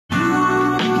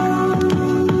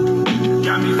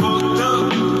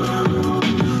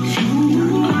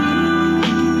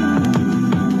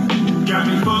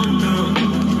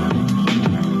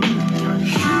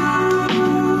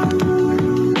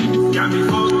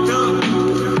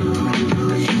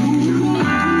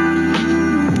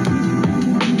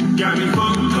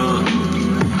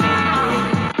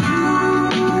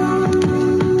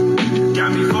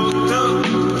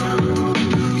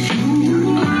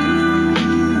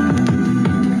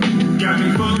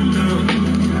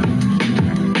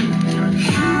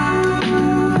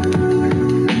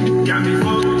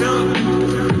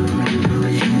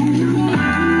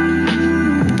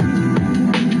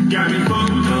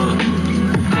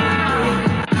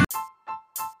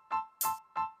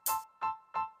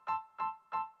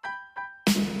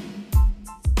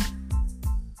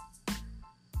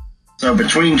So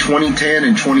between 2010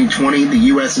 and 2020, the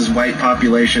U.S.'s white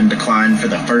population declined for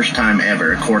the first time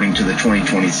ever, according to the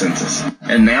 2020 census.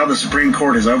 And now the Supreme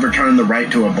Court has overturned the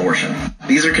right to abortion.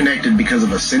 These are connected because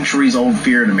of a centuries-old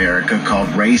fear in America called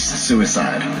race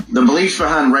suicide. The beliefs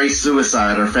behind race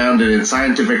suicide are founded in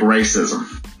scientific racism.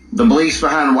 The beliefs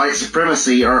behind white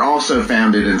supremacy are also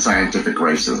founded in scientific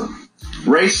racism.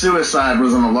 Race suicide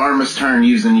was an alarmist term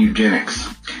used in eugenics.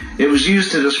 It was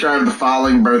used to describe the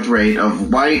falling birth rate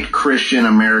of white Christian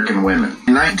American women.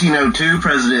 In 1902,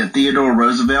 President Theodore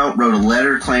Roosevelt wrote a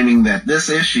letter claiming that this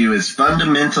issue is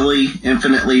fundamentally,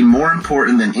 infinitely more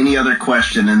important than any other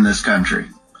question in this country.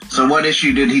 So what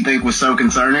issue did he think was so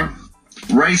concerning?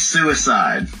 Race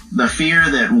suicide, the fear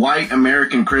that white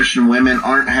American Christian women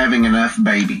aren't having enough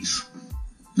babies.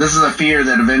 This is a fear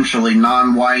that eventually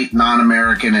non-white,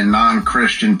 non-American, and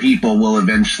non-Christian people will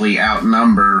eventually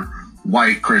outnumber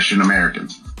white Christian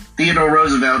Americans. Theodore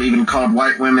Roosevelt even called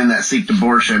white women that seek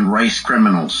abortion race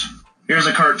criminals. Here's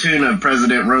a cartoon of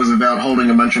President Roosevelt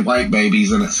holding a bunch of white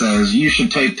babies, and it says, "You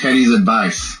should take Teddy's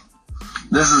advice."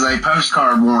 This is a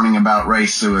postcard warning about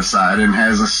race suicide and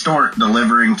has a stork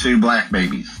delivering 2 black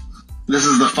babies. This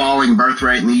is the falling birth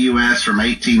rate in the U.S. from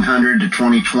 1800 to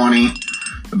 2020.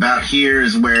 About here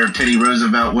is where Teddy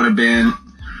Roosevelt would have been.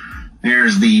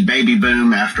 Here's the baby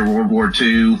boom after World War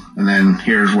II, and then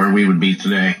here's where we would be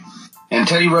today. And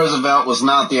Teddy Roosevelt was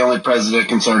not the only president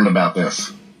concerned about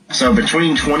this. So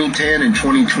between 2010 and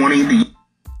 2020, the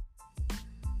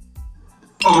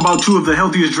talk about 2 of the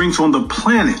healthiest drinks on the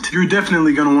planet. You're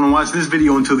definitely going to want to watch this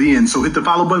video until the end, so hit the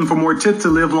follow button for more tips to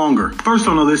live longer. First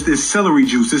on the list is celery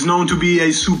juice. It's known to be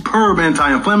a superb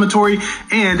anti-inflammatory,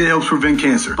 and it helps prevent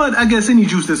cancer. But I guess any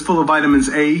juice that's full of vitamins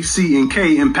A, C, and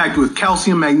K and packed with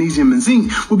calcium, magnesium, and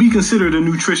zinc would be considered a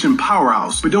nutrition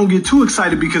powerhouse. But don't get too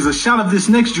excited, because a shot of this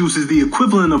next juice is the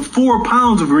equivalent of 4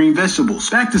 pounds of green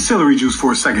vegetables. Back to celery juice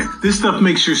for a second. This stuff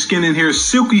makes your skin and hair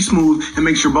silky smooth and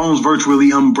makes your bones virtually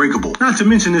unbreakable. Not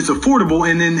to mention it's affordable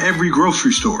and in every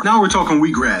grocery store. Now we're talking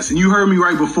wheatgrass, and you heard me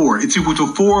right before. It's equal to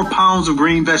 4 pounds of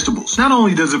green vegetables. Not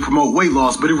only does it promote weight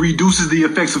loss, but it reduces the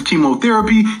effects of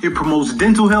chemotherapy, it promotes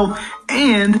dental health,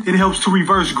 and it helps to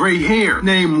reverse gray hair.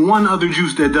 Name one other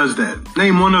juice that does that.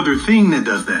 Name one other thing that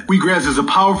does that. Wheatgrass is a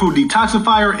powerful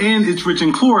detoxifier, and it's rich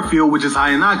in chlorophyll, which is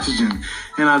high in oxygen.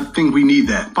 And I think we need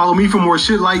that. Follow me for more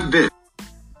shit like this.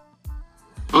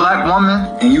 Black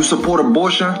woman, and you support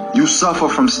abortion, you suffer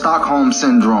from Stockholm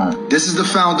Syndrome. This is the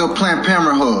founder of Planned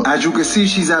Parenthood. As you can see,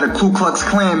 she's at a Ku Klux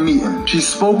Klan meeting. She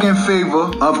spoke in favor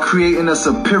of creating a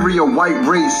superior white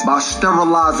race by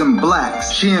sterilizing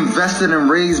blacks. She invested and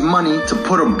raised money to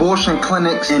put abortion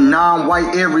clinics in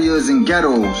non-white areas and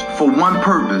ghettos for one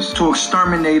purpose, to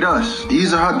exterminate us.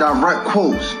 These are her direct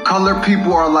quotes. Colored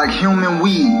people are like human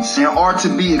weeds and are to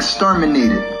be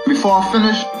exterminated. Before I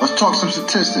finish, let's talk some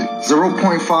statistics.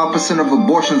 0.5% of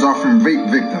abortions are from rape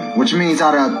victims, which means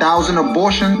out of 1,000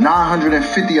 abortions,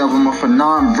 950 of them are for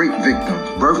non-rape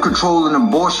victims. Birth control and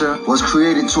abortion was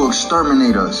created to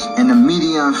exterminate us, and the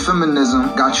media and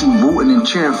feminism got you rooting and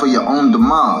cheering for your own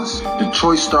demise. The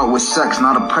choice starts with sex,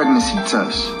 not a pregnancy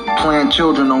test. Planned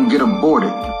children don't get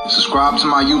aborted. Subscribe to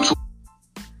my YouTube.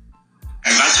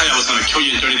 If I tell you I was going to kill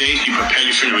you in 30 days, you prepare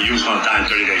your funeral, you was going to die in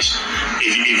 30 days.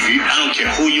 I don't care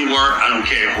who you were, I don't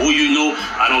care who you knew,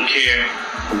 I don't care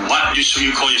what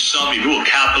you call yourself. If you were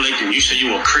Catholic and you said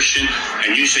you were a Christian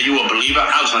and you said you were a believer,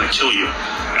 I was going to kill you.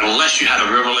 Unless you had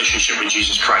a real relationship with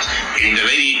Jesus Christ. And the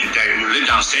lady that lived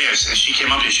downstairs, and she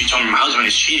came up and she told me, my husband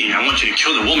is cheating. I want you to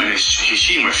kill the woman that she's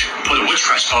cheating with. Put a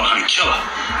witchcraft spell on her and kill her.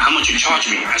 How much you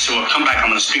charge me? I said, well, come back. I'm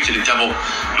going to speak to the devil,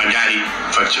 my daddy,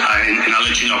 and I'll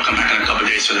let you know. Come back in a couple of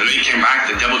days. So the lady came back.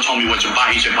 The devil told me what to buy.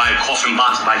 He said, buy a coffin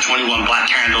box, buy 21 black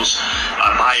candles,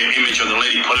 buy an image of the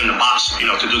lady, put it in the box,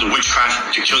 to do the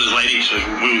witchcraft, to kill this lady. So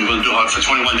we were going to do her for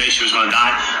 21 days. She was going to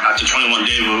die. After 21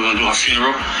 days, we were going to do her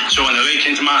funeral. So when the lady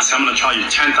came to me, I said, I'm going to charge you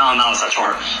 $10,000. I told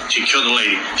her to kill the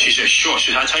lady. She said, sure.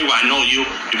 She said, I tell you what, I know you.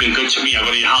 You've been good to me. I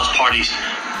go to your house parties.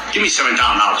 Give me $7,000.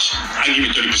 I give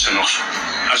you 30% off.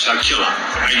 I said, I'll kill her.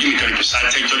 I give me 30%. I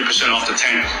take 30% off the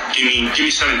 10. Give me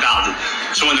 7,000.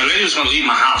 So when the lady was going to leave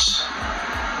my house,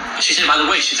 she said, by the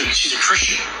way, she's a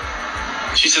Christian.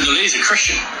 She said, the lady's a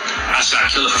Christian. I said, I'll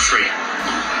kill her for free.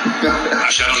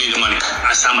 I said, I don't need the money.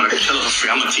 I said, I'm going to kill her for free.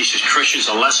 I'm going to teach these Christians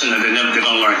a lesson that they're going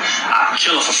to learn. I'll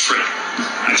kill her for free.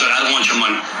 I said, I don't want your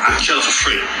money. I'll kill her for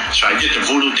free. So I did the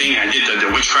voodoo thing. I did the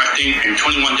witchcraft thing. And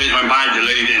 21 days went by. The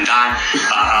lady didn't die.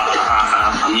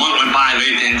 A month went by. The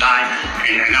lady didn't die.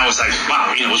 And I was like,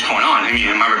 wow, what's going on? I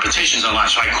mean, my reputation's on line.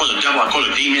 So I called the devil. I called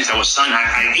the demons that was son.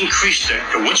 I increased the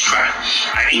witchcraft.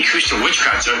 I increased the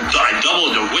witchcraft. So I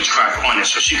doubled the witchcraft on it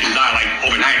so she can die like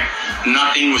overnight.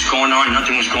 Nothing was going on.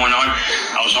 Nothing was going on.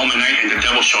 I was home at night and the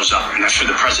devil shows up. And I feel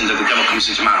the presence of the devil comes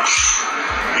into my house.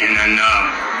 And then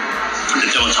the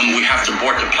devil told me, we have to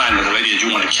abort the plan of the lady that you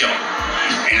want to kill.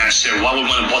 And I said, why would we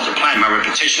want to abort the plan? My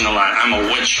reputation on the line. I'm a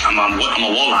witch. I'm a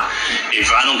warlock. If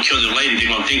I don't kill the lady, they're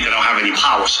going to think that I don't have any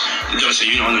powers. The devil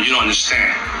said, you don't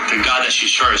understand. The God that she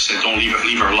serves said, don't leave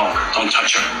her alone. Don't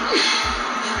touch her.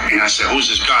 And I said, who's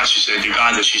this God? She said, the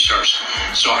God that she serves.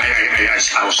 So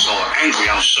I was so angry.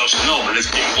 I said, no, but let's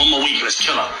give her 1 more week. Let's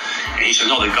kill her. And he said,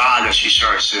 no, the God that she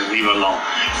serves said, leave her alone.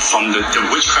 From the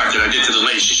witchcraft that I did to the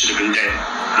lady, she should have been dead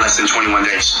in less than 21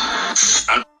 days.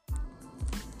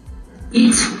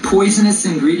 8 poisonous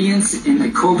ingredients in the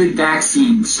COVID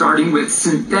vaccine, starting with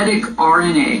synthetic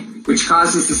RNA, which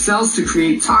causes the cells to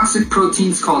create toxic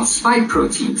proteins called spike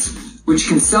proteins, which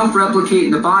can self-replicate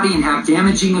in the body and have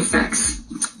damaging effects.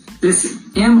 This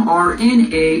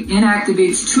mRNA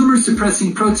inactivates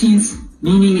tumor-suppressing proteins,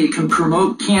 meaning it can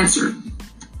promote cancer.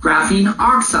 Graphene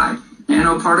oxide,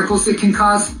 nanoparticles that can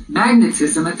cause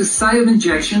magnetism at the site of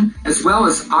injection, as well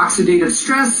as oxidative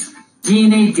stress,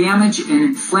 DNA damage and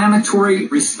inflammatory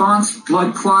response,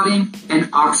 blood clotting, and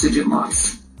oxygen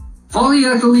loss.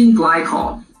 Polyethylene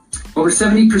glycol. Over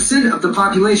 70% of the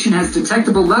population has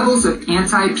detectable levels of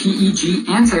anti-PEG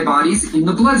antibodies in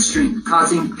the bloodstream,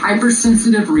 causing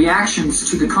hypersensitive reactions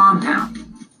to the compound.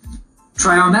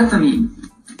 Tromethamine,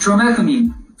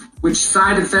 which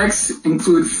side effects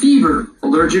include fever,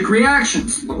 allergic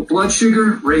reactions, low blood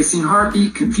sugar, racing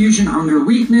heartbeat, confusion, hunger,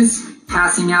 weakness,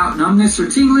 passing out, numbness or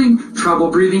tingling, trouble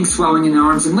breathing, swelling in the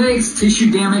arms and legs,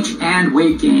 tissue damage, and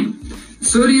weight gain.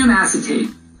 Sodium acetate,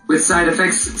 with side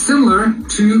effects similar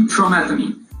to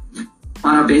tromethamine.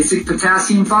 Monobasic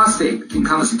potassium phosphate can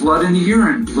cause blood in the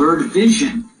urine, blurred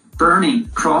vision, burning,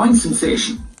 crawling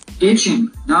sensation, itching,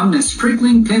 numbness,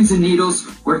 prickling, pins and needles,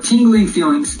 or tingling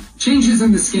feelings, changes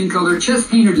in the skin color, chest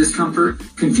pain or discomfort,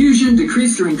 confusion,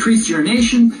 decreased or increased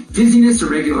urination, dizziness,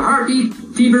 irregular heartbeat,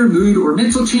 fever, mood or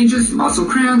mental changes, muscle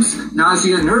cramps,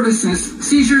 nausea, nervousness,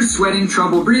 seizures, sweating,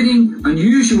 trouble breathing,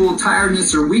 unusual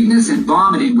tiredness or weakness, and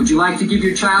vomiting. Would you like to give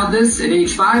your child this at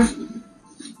age 5?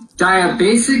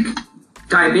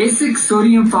 Diabasic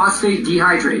sodium phosphate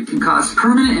dehydrate can cause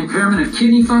permanent impairment of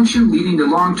kidney function, leading to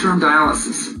long-term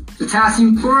dialysis.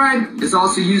 Potassium chloride is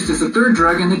also used as a third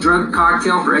drug in the drug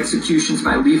cocktail for executions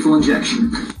by lethal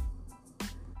injection.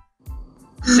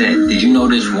 Said, did you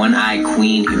notice one-eyed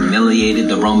queen humiliated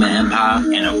the Roman Empire?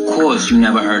 And of course you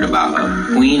never heard about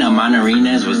her. Queen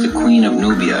Amanarines was the queen of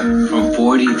Nubia. From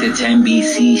 40 to 10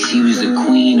 BC, she was the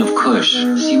queen of Kush.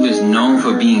 She was known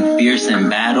for being fierce in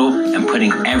battle and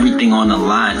putting everything on the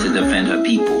line to defend her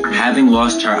people. Having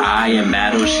lost her eye in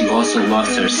battle, she also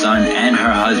lost her son and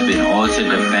her husband, all to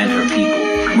defend her people.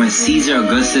 When Caesar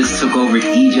Augustus took over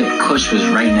Egypt, Kush was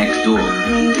right next door.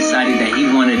 He decided that he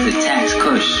wanted to tax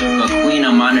Kush, but Queen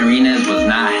Amanarines was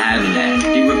not having that.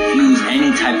 She refused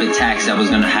any type of tax that was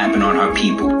going to happen on her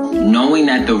people. Knowing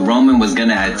that the Roman was going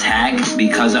to attack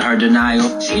because of her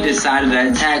denial, she decided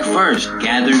to attack first,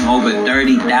 gathering over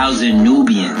 30,000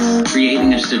 Nubians,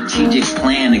 creating a strategic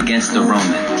plan against the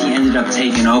Romans. She ended up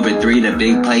taking over 3 of the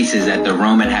big places that the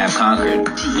Roman had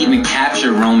conquered. She even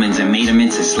captured Romans and made them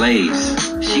into slaves.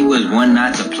 She was one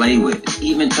not to play with. She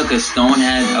even took a stone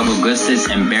head of Augustus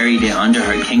and buried it under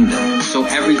her kingdom. So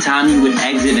every time you would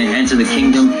exit and enter the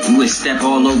kingdom, you would step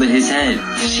all over his head.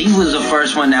 She was the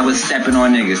first one that was stepping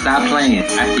on niggas. Stop playing.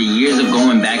 After years of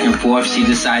going back and forth, she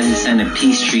decided to send a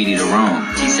peace treaty to Rome.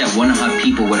 She sent one of her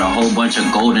people with a whole bunch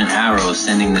of golden arrows,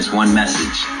 sending this one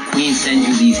message. Queen sends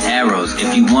you these arrows.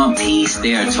 If you want peace,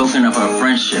 they are a token of her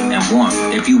friendship and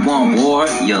warmth. If you want war,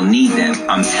 you'll need them.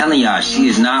 I'm telling y'all, she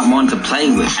is not one to play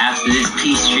with. After this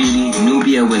peace treaty,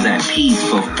 Nubia was at peace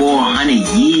for 400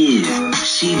 years.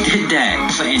 She did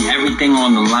that, putting everything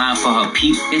on the line for her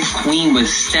people. This queen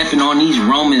was stepping on these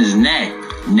Romans' neck.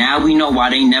 Now we know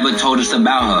why they never told us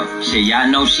about her. Shit, y'all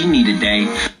know she need a day.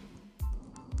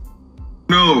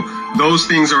 No, those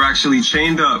things are actually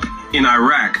chained up in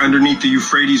Iraq underneath the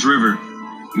Euphrates River.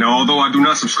 Now, although I do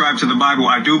not subscribe to the Bible,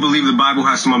 I do believe the Bible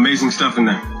has some amazing stuff in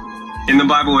there. In the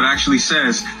Bible, it actually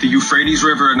says the Euphrates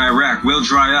River in Iraq will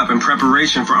dry up in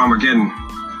preparation for Armageddon,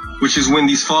 which is when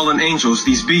these fallen angels,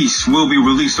 these beasts, will be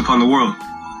released upon the world.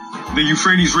 The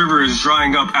Euphrates River is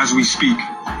drying up as we speak.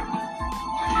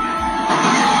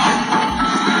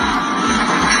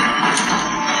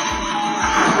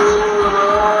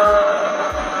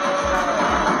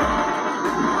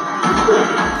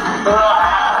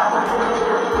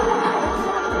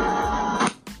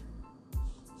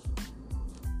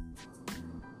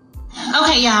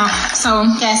 Okay, y'all. So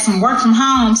got some work from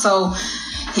home. So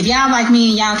if y'all like me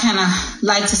and y'all kind of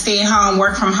like to stay at home,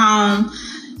 work from home,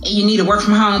 and you need a work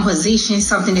from home position,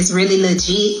 something that's really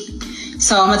legit.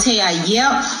 So I'm gonna tell y'all,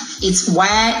 Yelp. It's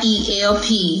YELP.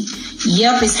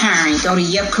 Yelp is hiring. Go to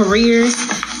Yelp Careers,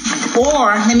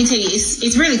 or let me tell you,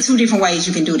 it's really two different ways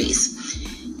you can do this.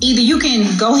 Either you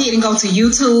can go ahead and go to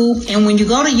YouTube, and when you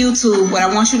go to YouTube, what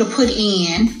I want you to put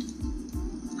in,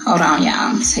 hold on, y'all,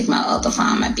 I'm gonna take my other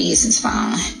phone, my business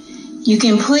phone. You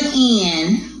can put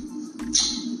in,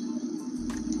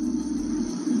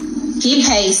 get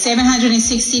paid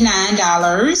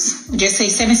 $769, just say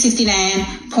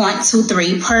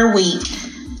 $769.23 per week,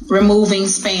 removing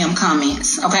spam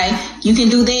comments, okay? You can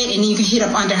do that, and then you can hit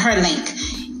up under her link.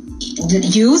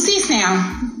 Use this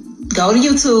now. Go to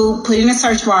YouTube, put in a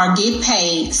search bar, get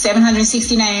paid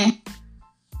 $769.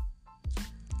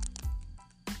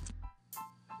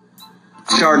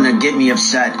 Starting to get me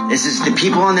upset. This is the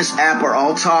people on this app are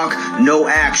all talk, no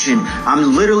action.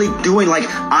 I'm literally doing, like,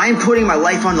 I'm putting my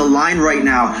life on the line right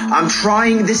now. I'm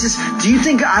trying. Do you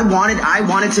think I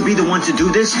wanted to be the one to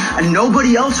do this? And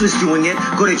nobody else was doing it.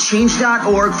 Go to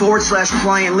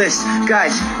change.org/client list.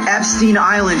 Guys, Epstein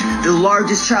Island, the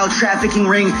largest child trafficking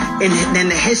ring in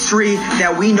the history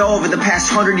that we know over the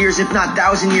past 100 years, if not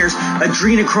 1,000 years.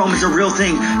 Adrenochrome is a real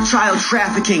thing. Child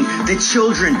trafficking, the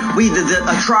children, the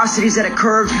atrocities that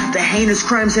occurred, the heinous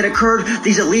crimes that occurred,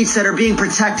 these elites that are being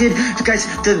protected. Guys,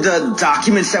 the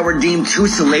documents that were deemed too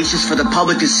salacious for the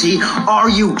public to see. Are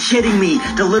you kidding me?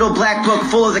 The little black book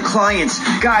full of the clients.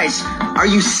 Guys, are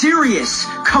you serious?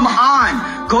 Come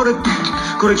on. Go to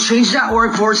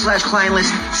change.org/client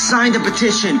list. Sign the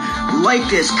petition. Like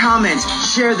this, comment,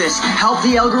 share this. Help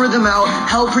the algorithm out.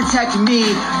 Help protect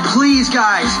me. Please,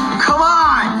 guys. Come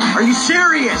on. Are you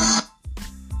serious?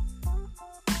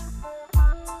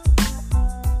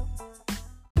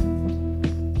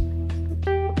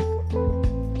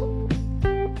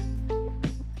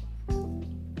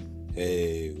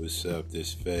 Hey, what's up?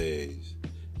 This Phase.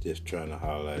 Just trying to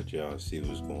holler at y'all, see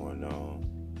what's going on.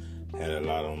 Had a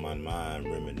lot on my mind,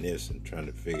 reminiscing, trying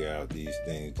to figure out these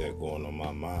things that are going on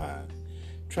my mind.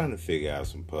 Trying to figure out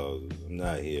some puzzles. I'm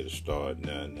not here to start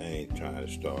nothing. I ain't trying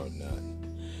to start nothing.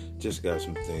 Just got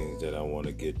some things that I want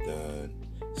to get done.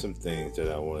 Some things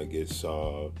that I want to get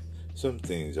solved. Some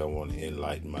things I want to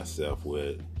enlighten myself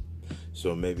with.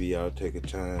 So maybe y'all take a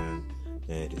time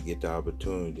and to get the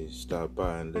opportunity to stop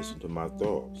by and listen to my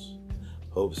thoughts.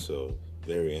 Hope so.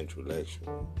 Very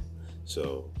intellectual.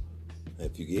 So,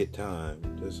 if you get time,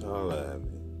 just holler at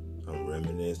me. I'm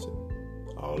reminiscing,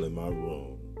 all in my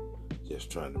room, just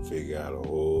trying to figure out a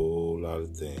whole lot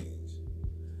of things.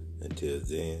 Until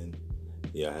then,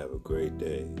 y'all have a great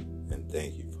day, and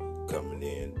thank you for coming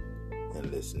in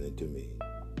and listening to me.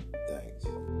 Thanks.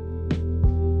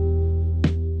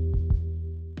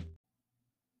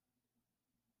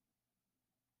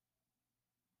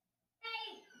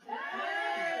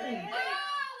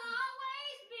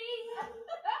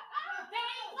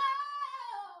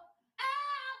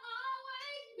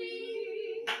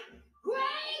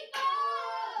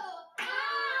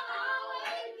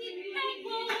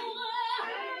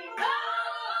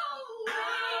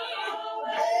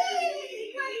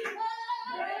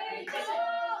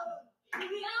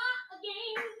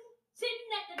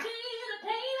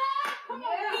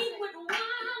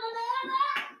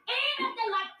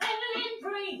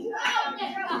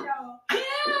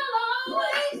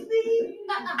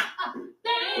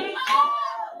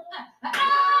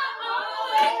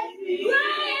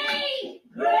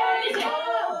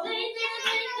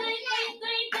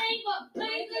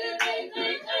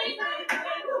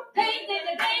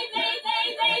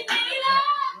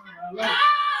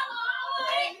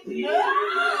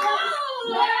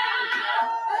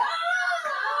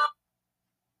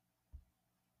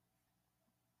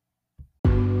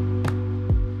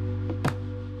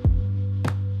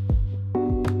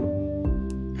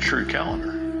 True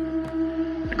calendar.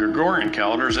 The Gregorian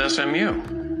calendar is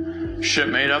SMU. Shit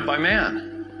made up by man.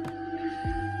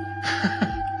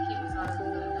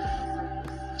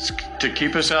 To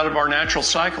keep us out of our natural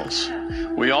cycles.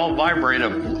 We all vibrate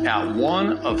at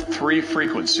one of three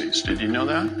frequencies. Did you know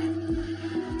that?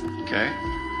 Okay.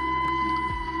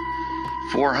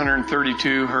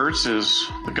 432 hertz is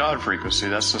the God frequency.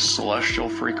 That's the celestial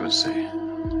frequency.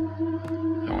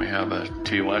 Then we have a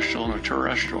telestial and a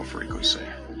terrestrial frequency.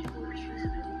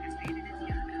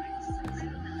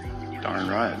 Darn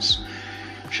right.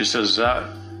 She says that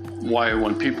why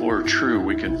when people are true,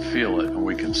 we can feel it and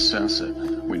we can sense it.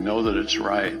 We know that it's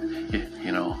right.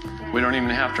 You know, we don't even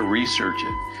have to research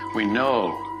it. We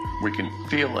know, we can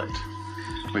feel it.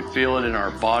 We feel it in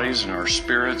our bodies, in our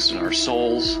spirits, in our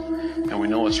souls, and we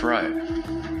know it's right.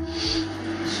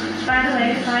 By the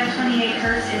way, 528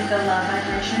 hertz is the love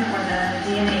vibration or the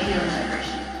DNA healing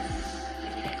vibration.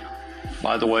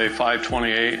 By the way,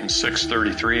 528 and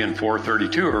 633 and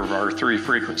 432 are our three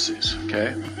frequencies,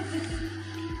 okay?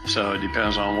 So it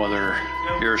depends on whether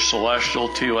you're celestial,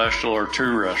 telestial, or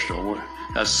terrestrial.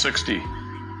 That's 60.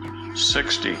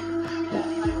 60.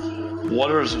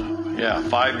 What is,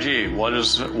 5G.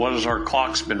 What is our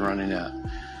clocks been running at?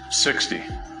 60.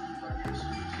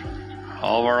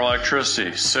 All of our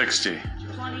electricity, 60.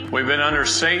 We've been under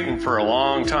Satan for a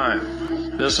long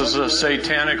time. This is a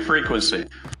satanic frequency.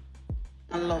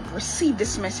 Love, receive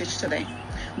this message today.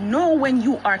 Know when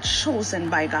you are chosen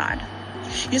by God.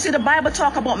 You see, the Bible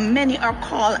talk about many are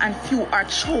called and few are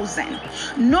chosen.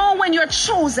 Know when you're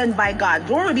chosen by God.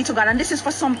 Glory be to God. And this is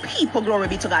for some people, glory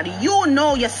be to God. You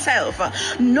know yourself.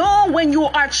 Know when you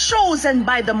are chosen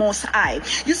by the Most High.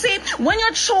 You see, when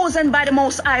you're chosen by the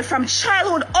Most High from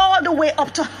childhood all the way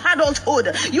up to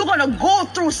adulthood, you're going to go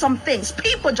through some things.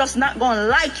 People just not going to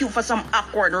like you for some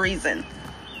awkward reason.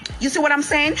 You see what I'm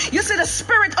saying? You see the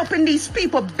spirit up in these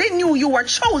people, they knew you were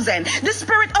chosen. The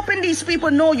spirit up in these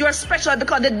people know you're special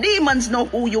because the demons know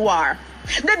who you are.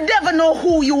 The devil know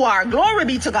who you are. Glory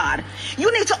be to God.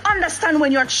 You need to understand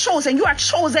when you're chosen. You are a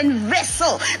chosen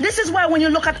vessel. This is why when you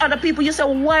look at other people, you say,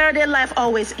 why are their life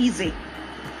always easy?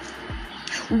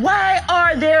 Why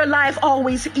are their life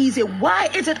always easy? Why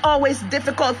is it always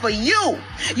difficult for you?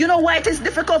 You know why it is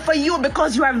difficult for you?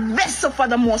 Because you are a vessel for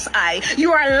the Most High.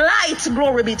 You are light,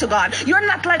 glory be to God. You're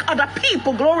not like other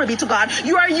people, glory be to God.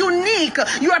 You are unique.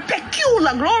 You are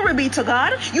peculiar, glory be to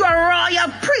God. You are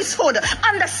royal priesthood.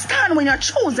 Understand when you're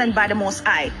chosen by the Most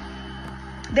High.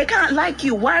 They can't like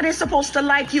you. Why are they supposed to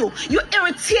like you? You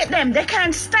irritate them. They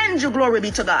can't stand you, glory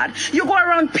be to God. You go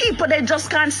around people, they just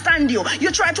can't stand you.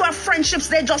 You try to have friendships,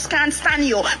 they just can't stand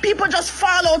you. People just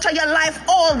fall out of your life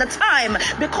all the time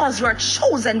because you are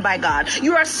chosen by God.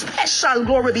 You are special,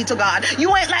 glory be to God.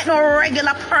 You ain't like no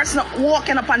regular person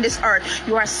walking upon this earth.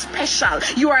 You are special.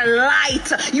 You are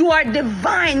light. You are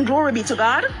divine, glory be to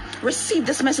God. Receive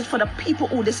this message for the people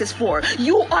who this is for.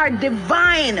 You are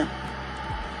divine.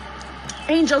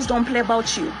 Angels don't play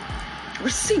about you.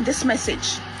 Receive this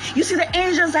message. You see the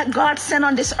angels that God sent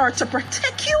on this earth to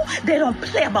protect you, they don't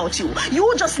play about you.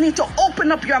 You just need to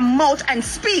open up your mouth and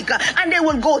speak, and they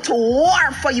will go to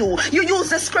war for you. You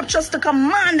use the scriptures to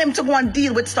command them to go and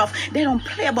deal with stuff. They don't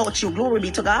play about you. Glory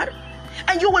be to God.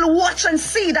 And you will watch and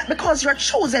see that because you're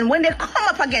chosen, when they come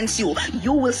up against you,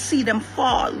 you will see them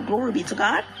fall. Glory be to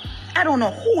God. I don't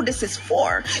know who this is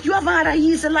for. You haven't had an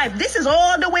easy life. This is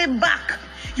all the way back.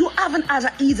 You haven't had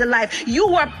an easy life. You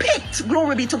were picked,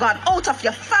 glory be to God, out of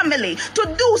your family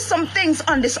to do some things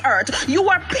on this earth. You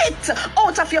were picked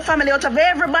out of your family, out of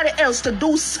everybody else to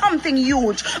do something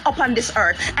huge upon this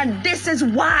earth. And this is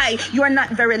why you're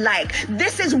not very liked.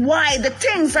 This is why the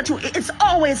things that it's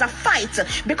always a fight,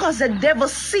 because the devil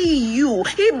see you.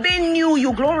 He been knew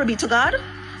you, glory be to God.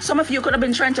 Some of you could have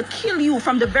been trying to kill you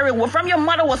from your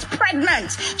mother was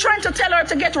pregnant, trying to tell her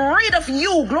to get rid of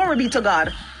you, glory be to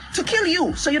God. To kill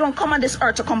you so you don't come on this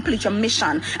earth to complete your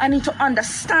mission. I need to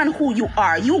understand who you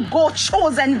are. You go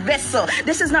chosen vessel.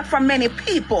 This is not for many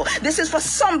people. This is for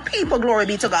some people, glory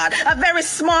be to God. A very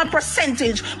small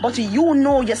percentage, but you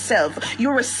know yourself.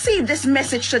 You receive this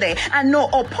message today and know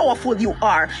how powerful you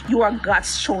are. You are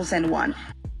God's chosen one.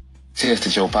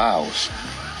 Tested your powers.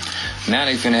 Now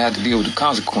they finna have to deal with the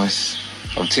consequences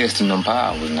of testing them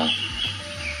powers now.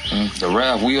 The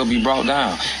wrath will be brought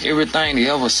down. Everything they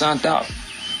ever sent out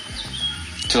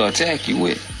to attack you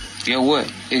with, you know what?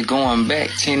 It's going back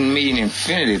 10 million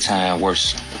infinity times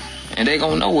worse. And they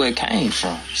gonna know where it came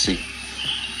from. See,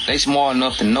 they smart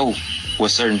enough to know where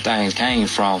certain things came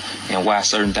from and why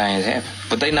certain things happen.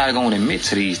 But they not gonna admit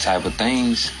to these type of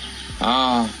things.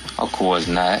 Of course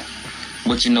not.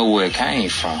 But you know where it came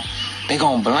from. They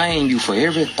gonna blame you for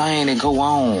everything that go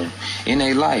on in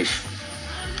their life.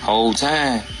 Whole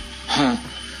time,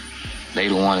 they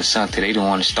the one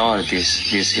that started this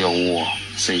here war.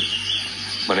 See,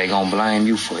 but they gonna blame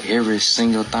you for every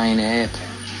single thing that happened.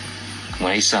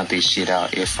 When they sent this shit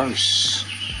out at first,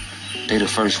 they the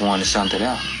first one to sent it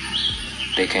out.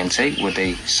 They can't take what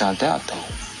they sent out though.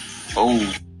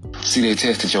 Oh, see, they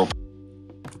tested your.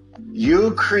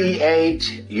 You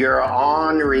create your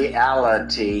own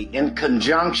reality in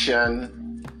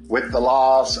conjunction with the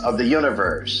laws of the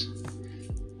universe.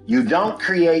 You don't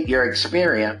create your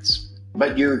experience,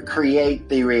 but you create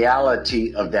the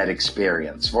reality of that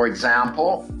experience. For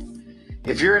example,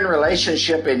 if you're in a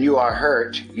relationship and you are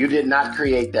hurt, you did not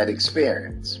create that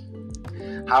experience.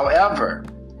 However,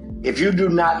 If you do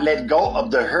not let go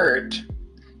of the hurt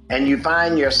and you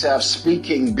find yourself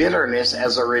speaking bitterness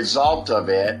as a result of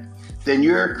it, then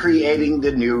you're creating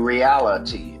the new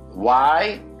reality.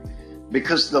 Why?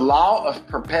 Because the law of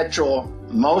perpetual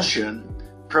motion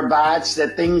provides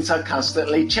that things are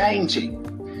constantly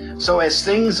changing. So as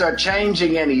things are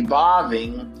changing and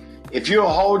evolving, if you're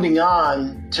holding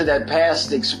on to that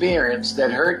past experience that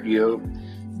hurt you,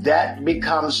 that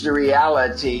becomes the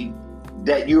reality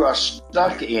that you are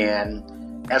stuck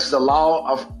in as the law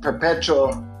of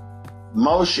perpetual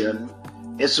motion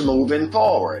is moving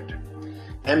forward.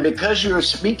 And because you're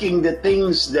speaking the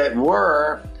things that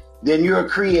were, then you're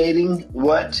creating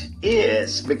what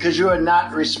is, because you are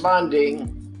not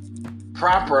responding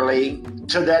properly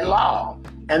to that law.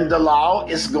 And the law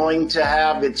is going to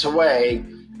have its way.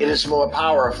 It is more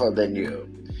powerful than you.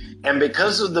 And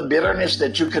because of the bitterness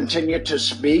that you continue to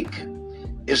speak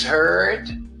is heard,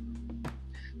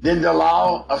 then the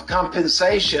law of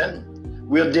compensation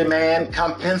will demand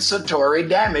compensatory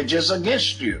damages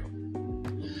against you.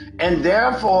 And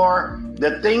therefore,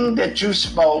 the thing that you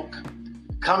spoke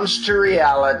comes to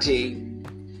reality.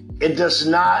 It does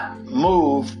not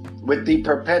move with the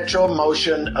perpetual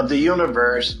motion of the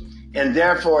universe, and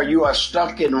therefore you are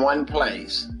stuck in one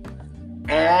place.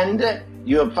 And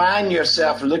you'll find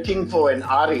yourself looking for an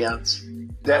audience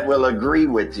that will agree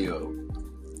with you,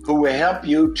 who will help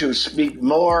you to speak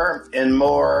more and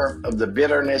more of the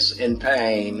bitterness and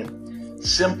pain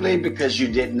simply because you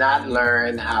did not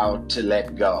learn how to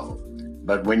let go.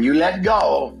 But when you let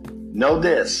go, know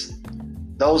this: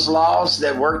 those laws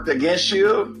that worked against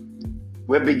you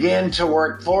will begin to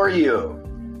work for you.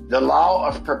 The law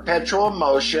of perpetual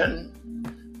motion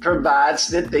provides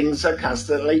that things are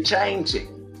constantly changing.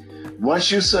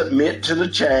 Once you submit to the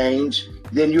change,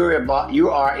 then you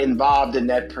are involved in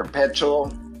that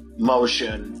perpetual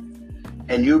motion,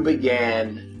 and you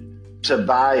begin to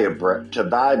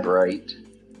vibrate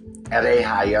at a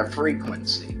higher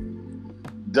frequency.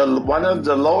 One of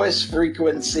the lowest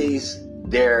frequencies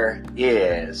there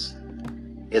is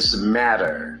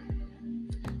matter.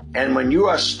 And when you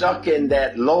are stuck in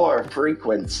that lower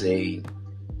frequency,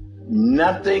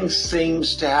 nothing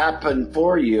seems to happen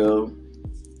for you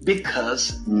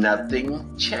because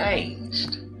nothing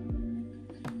changed.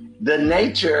 The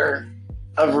nature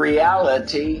of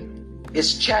reality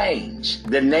is change.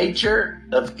 The nature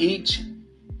of each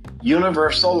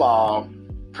universal law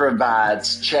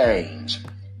provides change.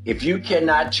 If you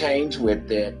cannot change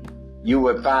with it, you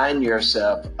will find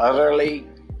yourself utterly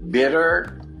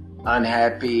bitter,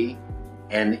 unhappy,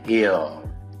 and ill.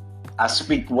 I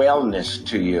speak wellness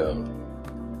to you.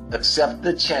 Accept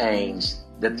the change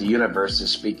that the universe is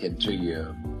speaking to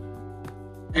you.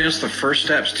 It is the first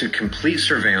steps to complete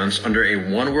surveillance under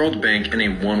a one world bank and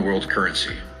a one world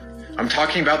currency. I'm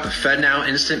talking about the FedNow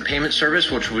Instant Payment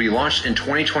Service, which will be launched in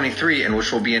 2023 and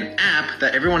which will be an app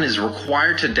that everyone is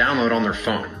required to download on their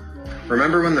phone.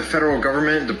 Remember when the federal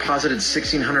government deposited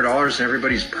 $1,600 in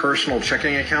everybody's personal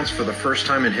checking accounts for the first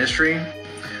time in history?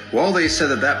 Well, they said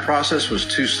that that process was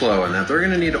too slow and that they're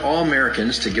going to need all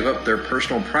Americans to give up their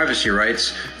personal privacy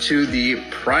rights to the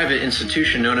private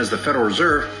institution known as the Federal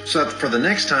Reserve so that for the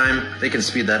next time they can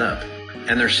speed that up.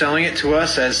 And they're selling it to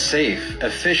us as safe,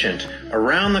 efficient,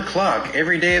 around the clock,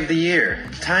 every day of the year,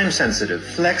 time sensitive,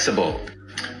 flexible.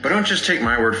 But don't just take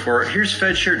my word for it. Here's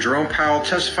Fed Chair Jerome Powell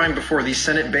testifying before the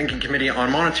Senate Banking Committee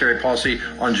on Monetary Policy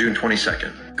on June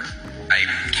 22nd.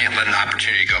 I can't let an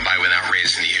opportunity go by without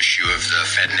raising the issue of the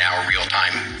FedNow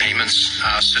real-time payments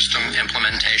system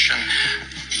implementation.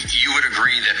 You would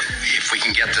agree that if we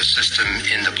can get the system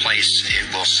into place,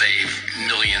 it will save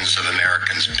millions of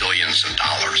Americans billions of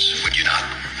dollars, would you not?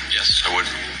 Yes, I would.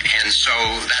 And so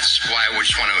that's why I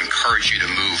just want to encourage you to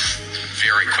move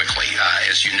very quickly.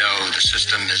 As you know, the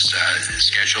system is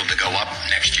scheduled to go up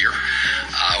next year.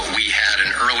 We had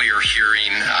an earlier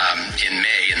hearing in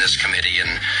May in this committee,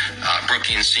 and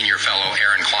Brookings Senior Fellow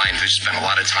Aaron Klein, who spent a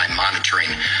lot of time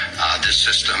monitoring this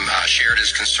system, shared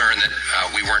his concern that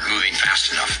we weren't moving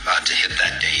fast enough to hit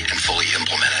that date and fully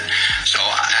implement it. So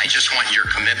I just want your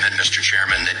commitment, Mr.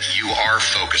 Chairman, that you are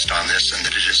focused on this and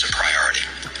that it is a priority.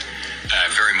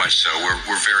 Very much so.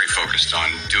 We're very focused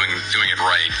on doing it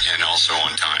right and also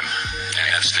on time. And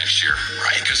that's next year.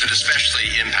 Right, because it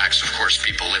especially impacts, of course,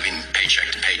 people living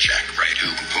paycheck to paycheck, right,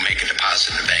 who make a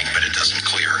deposit in a bank, but it doesn't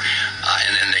clear.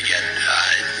 And then they get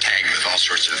tagged with all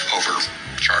sorts of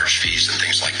overcharge fees and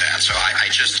things like that. So I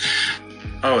just...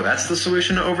 Oh, that's the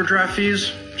solution to overdraft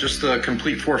fees? Just the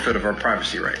complete forfeit of our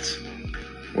privacy rights.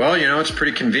 Well, you know, it's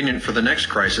pretty convenient for the next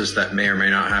crisis that may or may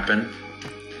not happen.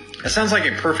 It sounds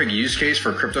like a perfect use case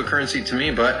for cryptocurrency to me,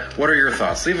 but what are your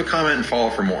thoughts? Leave a comment and follow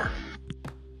for more.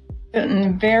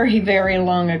 written very, very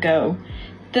long ago.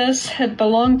 This had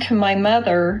belonged to my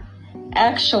mother.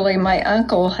 Actually, my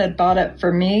uncle had bought it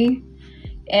for me,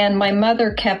 and my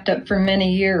mother kept it for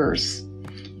many years.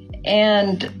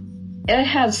 And it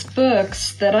has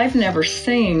books that I've never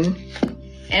seen,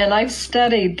 and I've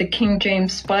studied the King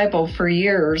James Bible for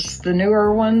years, the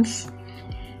newer ones.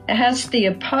 It has the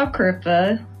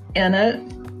Apocrypha in it,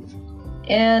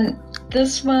 and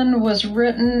this one was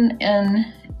written in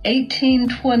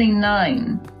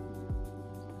 1829.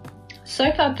 So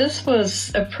I thought this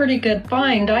was a pretty good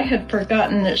find. I had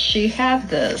forgotten that she had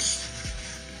this.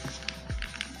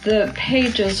 The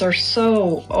pages are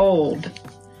so old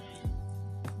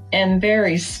and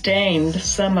very stained,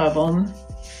 some of them.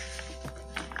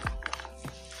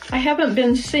 I haven't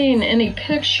been seeing any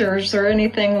pictures or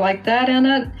anything like that in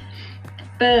it,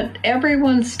 but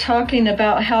everyone's talking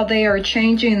about how they are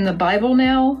changing the Bible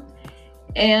now,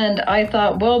 and I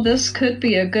thought, well, this could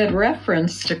be a good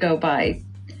reference to go by.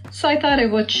 So I thought I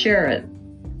would share it.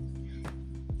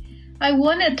 I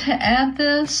wanted to add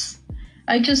this.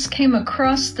 I just came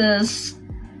across this.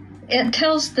 It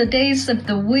tells the days of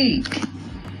the week.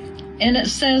 And it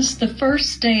says the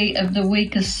first day of the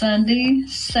week is Sunday,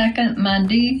 second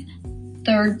Monday,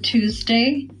 third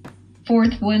Tuesday,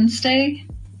 fourth Wednesday,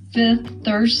 fifth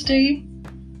Thursday,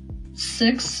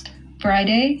 sixth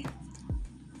Friday,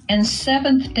 and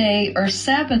seventh day or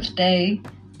Sabbath day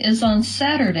is on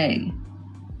Saturday.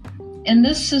 And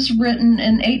this is written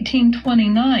in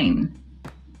 1829.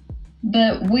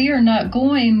 But we are not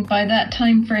going by that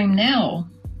time frame now.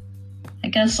 I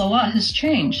guess a lot has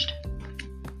changed.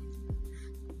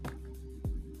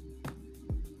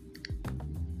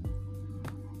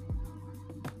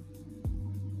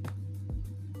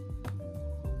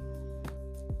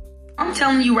 I'm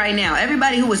telling you right now,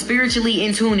 everybody who was spiritually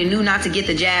in tune and knew not to get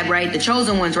the jab, right? The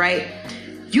chosen ones, right?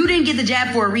 You didn't get the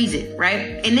jab for a reason,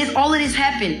 right? And all of this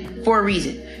happened for a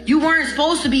reason. You weren't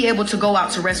supposed to be able to go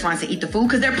out to restaurants and eat the food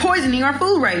because they're poisoning our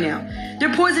food right now.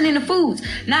 They're poisoning the foods.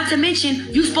 Not to mention,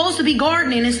 you're supposed to be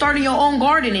gardening and starting your own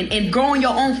garden and growing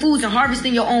your own foods and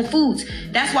harvesting your own foods.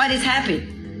 That's why this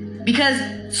happened.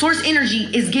 Because Source Energy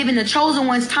is giving the chosen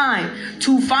ones time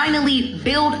to finally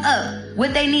build up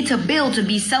what they need to build to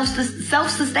be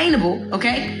self-sustainable,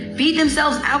 okay? Feed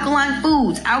themselves alkaline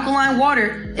foods, alkaline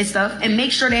water and stuff, and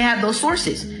make sure they have those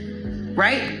sources,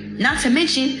 right? Not to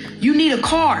mention, you need a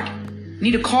card. You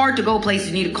need a card to go places.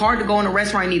 You need a card to go in a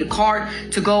restaurant. You need a card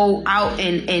to go out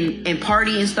and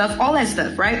party and stuff, all that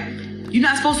stuff, right? You're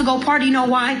not supposed to go party, you know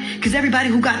why? Because everybody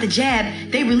who got the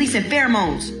jab, they releasing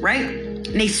pheromones, right?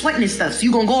 And they sweating and stuff. So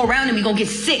you're going to go around them, you're going to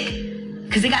get sick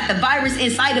because they got the virus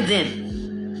inside of them.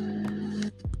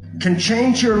 Can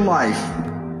change your life.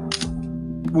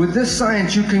 With this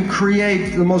science, you can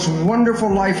create the most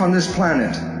wonderful life on this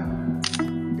planet.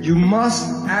 You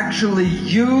must actually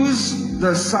use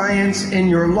the science in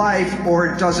your life or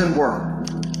it doesn't work.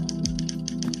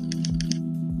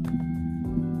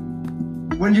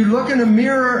 When you look in a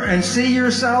mirror and see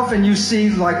yourself and you see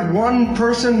like one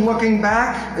person looking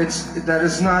back, that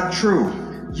is not true.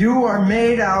 You are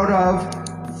made out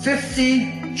of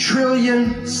 50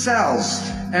 trillion cells.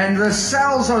 And the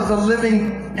cells are the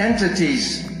living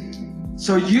entities.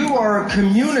 So you are a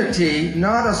community,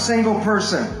 not a single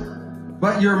person.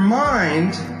 But your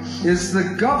mind is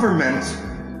the government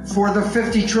for the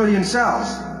 50 trillion cells.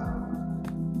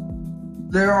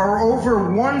 There are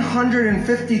over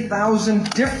 150,000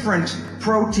 different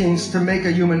proteins to make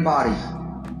a human body.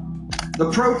 The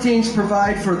proteins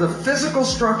provide for the physical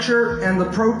structure, and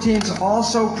the proteins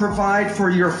also provide for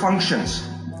your functions.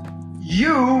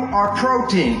 You are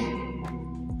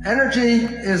protein. Energy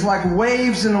is like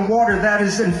waves in the water. That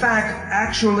is, in fact,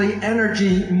 actually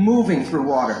energy moving through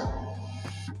water.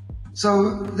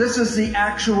 So this is the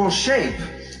actual shape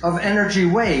of energy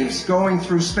waves going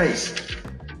through space.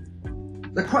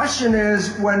 The question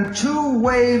is, when two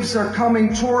waves are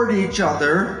coming toward each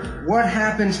other, what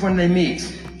happens when they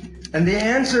meet? And the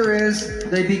answer is,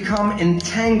 they become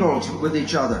entangled with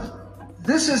each other.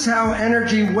 This is how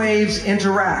energy waves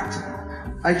interact.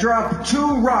 I drop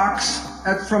two rocks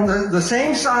from the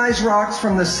same size rocks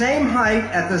from the same height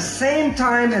at the same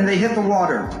time, and they hit the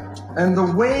water. And the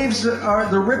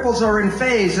ripples are in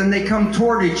phase and they come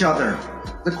toward each other.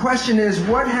 The question is,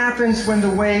 what happens when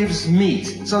the waves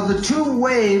meet? So the two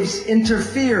waves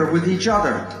interfere with each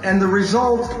other, and the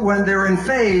result when they're in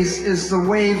phase is the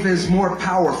wave is more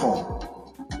powerful.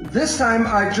 This time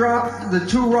I dropped the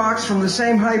two rocks from the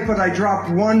same height, but I dropped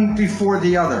one before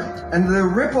the other. And the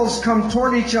ripples come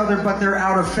toward each other, but they're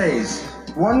out of phase.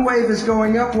 One wave is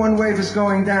going up, one wave is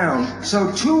going down.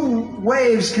 So two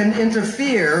waves can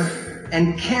interfere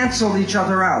and cancel each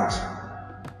other out.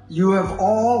 You have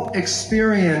all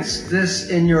experienced this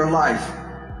in your life.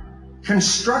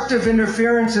 Constructive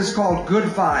interference is called good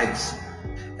vibes,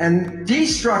 and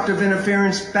destructive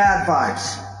interference, bad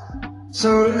vibes.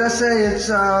 So let's say it's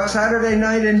Saturday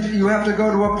night and you have to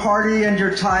go to a party and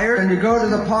you're tired, and you go to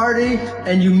the party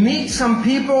and you meet some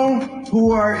people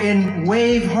who are in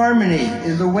wave harmony.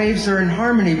 The waves are in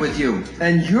harmony with you.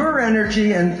 And your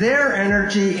energy and their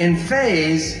energy in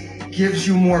phase gives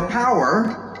you more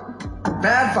power.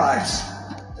 Bad vibes.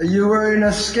 You are in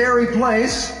a scary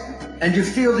place and you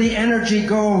feel the energy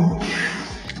go.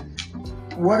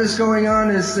 What is going on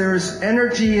is there's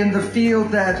energy in the field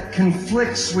that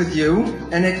conflicts with you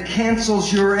and it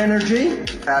cancels your energy.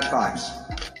 Bad vibes.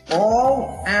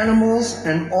 All animals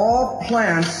and all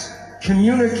plants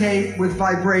communicate with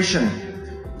vibration.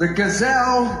 The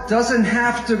gazelle doesn't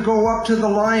have to go up to the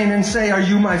lion and say, "Are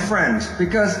you my friend?"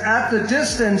 Because at the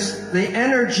distance, the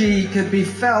energy could be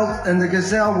felt and the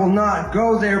gazelle will not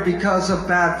go there because of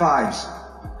bad vibes.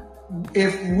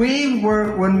 If we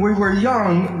were, when we were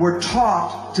young, were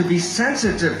taught to be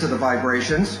sensitive to the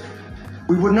vibrations,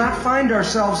 we would not find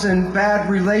ourselves in bad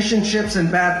relationships and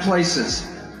bad places.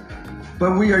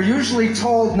 But we are usually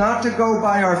told not to go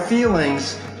by our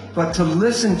feelings, but to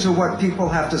listen to what people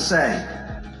have to say.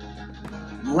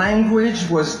 Language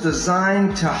was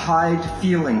designed to hide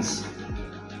feelings.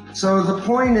 So the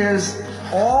point is,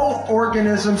 all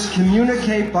organisms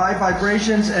communicate by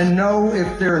vibrations and know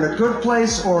if they're in a good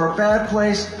place or a bad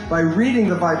place by reading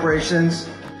the vibrations.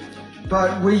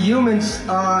 But we humans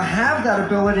have that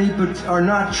ability, but are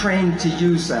not trained to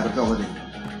use that ability.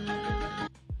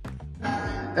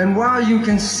 And while you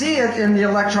can see it in the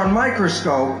electron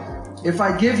microscope, if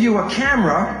I give you a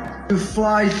camera to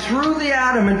fly through the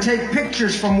atom and take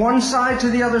pictures from one side to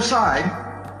the other side,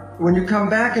 when you come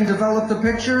back and develop the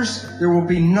pictures, there will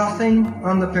be nothing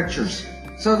on the pictures.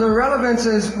 So the relevance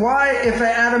is, why, if an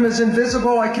atom is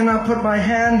invisible, I cannot put my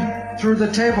hand through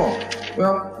the table?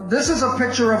 Well, this is a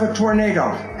picture of a tornado.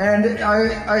 And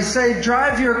I say,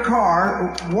 drive your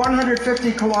car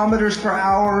 150 kilometers per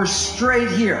hour straight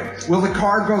here. Will the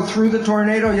car go through the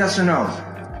tornado, yes or no?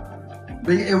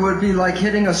 It would be like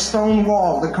hitting a stone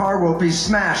wall. The car will be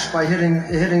smashed by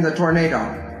hitting the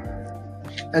tornado.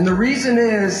 And the reason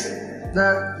is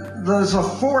that there's a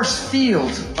force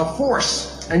field, a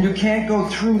force, and you can't go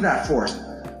through that force.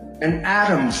 And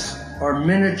atoms are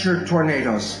miniature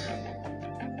tornadoes.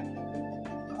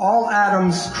 All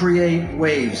atoms create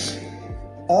waves.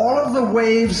 All of the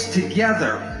waves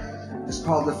together is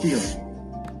called the field.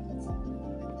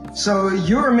 So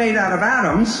you're made out of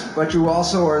atoms, but you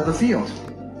also are the field.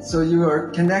 So you are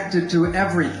connected to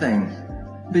everything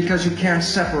because you can't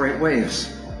separate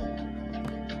waves.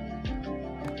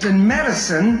 In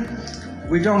medicine,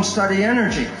 we don't study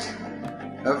energy.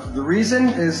 The reason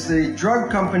is the drug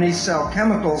companies sell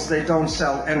chemicals, they don't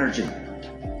sell energy.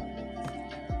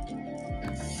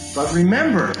 But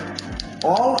remember,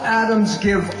 all atoms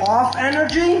give off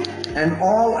energy and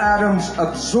all atoms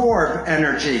absorb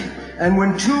energy. And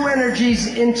when two energies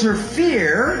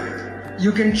interfere,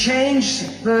 you can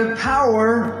change the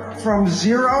power from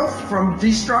zero, from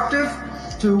destructive,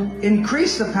 to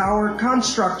increase the power,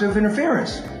 constructive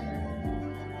interference.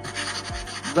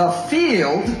 The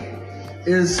field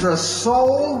is the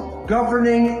sole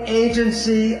governing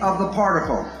agency of the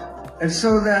particle. And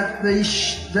so that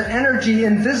the energy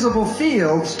in visible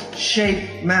fields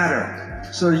shape matter.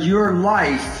 So your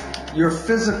life, your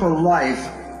physical life,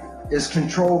 is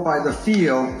controlled by the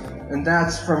field, and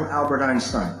that's from Albert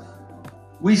Einstein.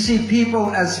 We see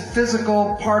people as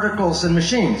physical particles and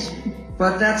machines,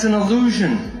 but that's an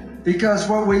illusion, because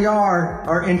what we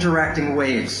are interacting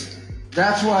waves.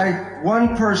 That's why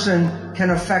one person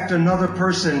can affect another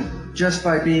person just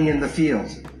by being in the field.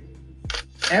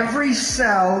 Every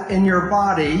cell in your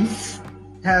body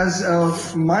has a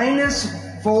minus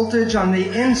voltage on the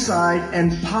inside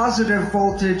and positive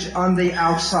voltage on the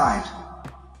outside.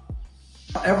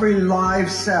 Every live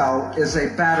cell is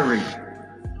a battery.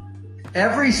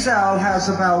 Every cell has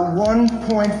about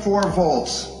 1.4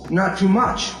 volts, not too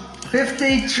much.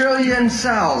 50 trillion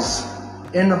cells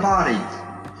in the body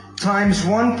times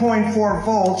 1.4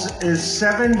 volts is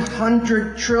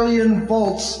 700 trillion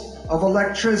volts of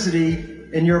electricity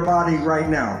in your body right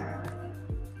now.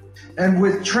 And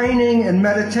with training and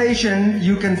meditation,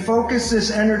 you can focus this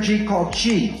energy called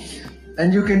chi,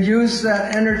 and you can use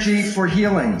that energy for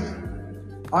healing.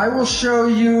 I will show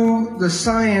you the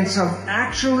science of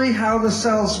actually how the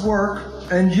cells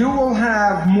work, and you will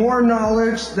have more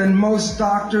knowledge than most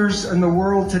doctors in the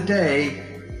world today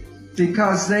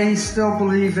because they still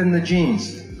believe in the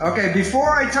genes. Okay,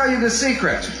 before I tell you the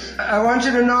secret, I want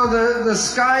you to know the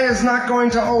sky is not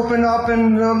going to open up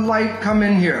and the light come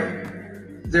in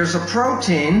here. There's a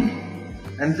protein,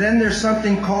 and then there's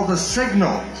something called a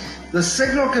signal. The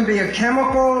signal can be a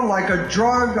chemical, like a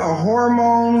drug, a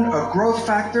hormone, a growth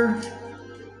factor,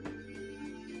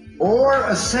 or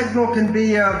a signal can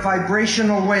be a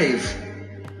vibrational wave.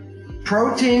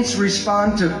 Proteins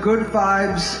respond to good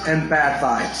vibes and bad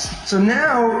vibes. So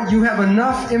now you have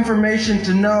enough information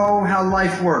to know how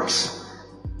life works.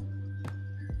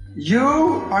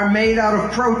 You are made out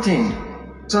of protein.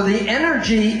 So the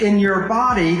energy in your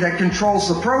body that controls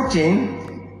the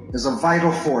protein is a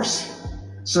vital force.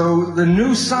 So the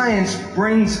new science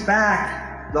brings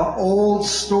back the old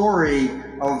story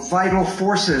of vital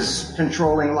forces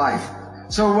controlling life.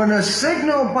 So when a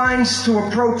signal binds to a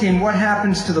protein, what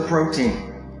happens to the protein?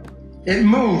 It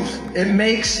moves. It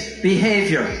makes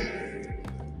behavior.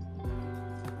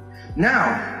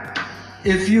 Now,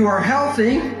 if you are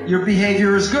healthy, your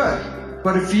behavior is good.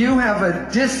 But if you have a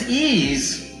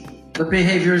dis-ease, the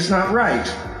behavior is not right.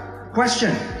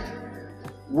 Question: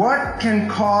 what can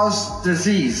cause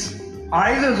disease?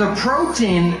 Either the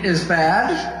protein is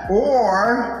bad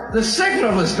or the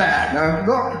signal is bad. Now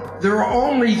look, there are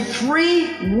only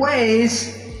 3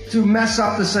 ways to mess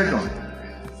up the signal.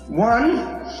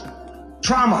 1,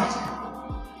 trauma.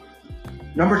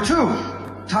 Number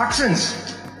 2, toxins.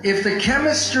 If the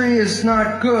chemistry is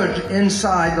not good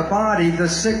inside the body, the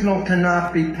signal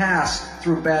cannot be passed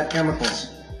through bad chemicals.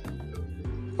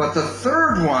 But the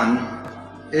third one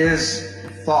is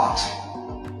thought.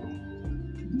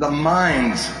 The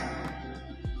mind.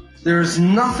 There's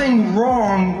nothing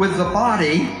wrong with the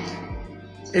body.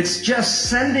 It's just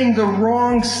sending the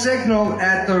wrong signal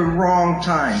at the wrong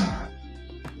time.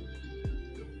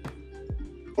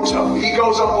 So he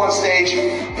goes up on stage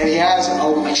and he has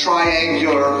a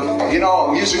triangular,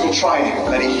 a musical triangle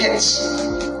that he hits,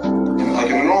 like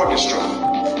in an orchestra.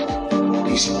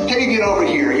 He's hitting it over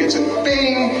here. He hits it,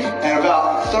 bing, and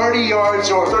about 30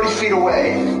 yards or 30 feet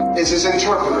away is his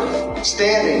interpreter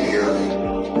standing here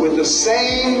with the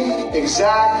same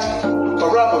exact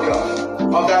replica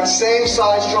of that same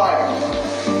size triangle.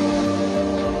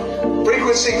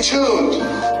 Frequency tuned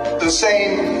the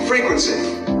same frequency.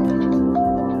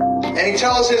 And he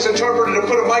tells his interpreter to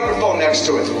put a microphone next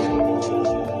to it.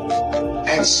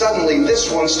 And suddenly this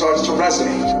one starts to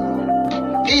resonate.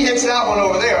 He hits that one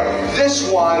over there. This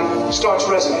one starts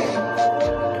resonating.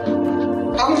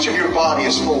 How much of your body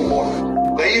is full of water?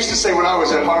 They used to say when I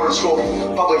was at Harvard School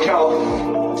of Public Health,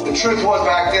 the truth was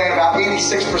back then about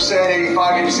 86%,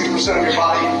 86% of your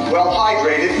body, well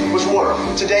hydrated, was water.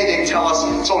 Today they tell us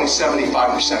it's only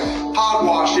 75%.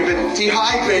 Hogwash of it,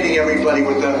 dehydrating everybody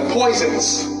with the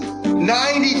poisons.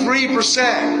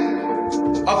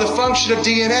 93% of the function of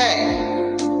DNA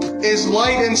is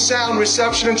light and sound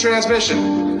reception and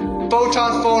transmission.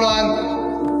 Photon,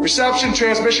 reception,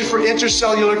 transmission for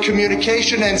intercellular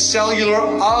communication and cellular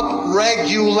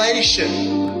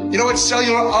upregulation. You know what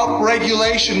cellular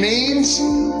upregulation means?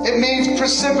 It means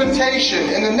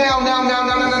precipitation. And then now,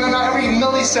 every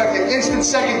millisecond, instant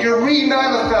second, you're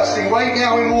remanifesting right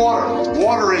now in water.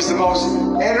 Water is the most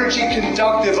energy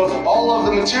conductive of all of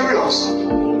the materials.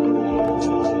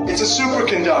 It's a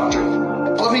superconductor.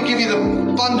 Let me give you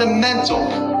the fundamental,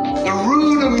 the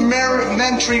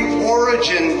rudimentary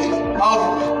origin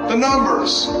of the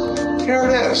numbers. Here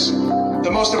it is. The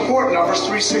most important numbers,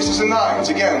 3 6s and 9s.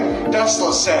 Again,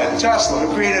 Tesla, who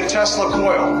created a Tesla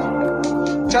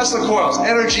coil. Tesla coils,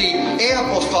 energy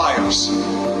amplifiers.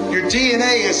 Your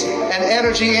DNA is an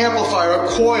energy amplifier, a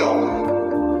coil.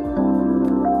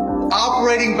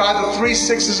 Operating by the 3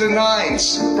 6s and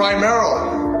 9s,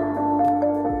 primarily.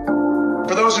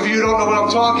 For those of you who don't know what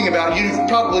I'm talking about, you've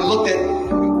probably looked at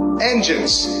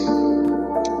engines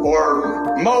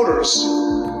or motors,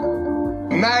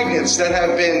 magnets that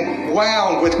have been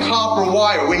wound with copper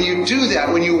wire. When you do that,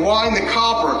 when you wind the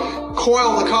copper,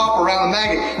 coil the copper around a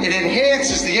magnet, it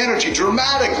enhances the energy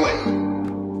dramatically.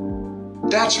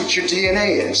 That's what your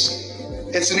DNA is.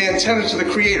 It's an antenna to the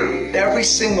Creator. Every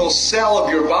single cell of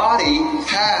your body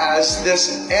has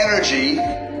this energy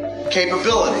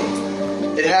capability.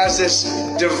 It has this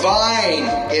divine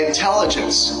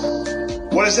intelligence.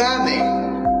 What does that mean?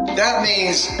 That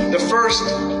means the first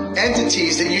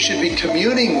entities that you should be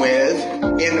communing with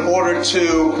in order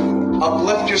to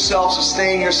uplift yourself,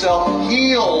 sustain yourself,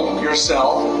 heal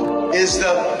yourself, is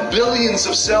the billions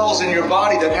of cells in your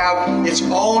body that have its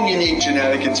own unique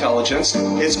genetic intelligence,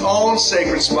 its own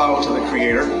sacred spiral to the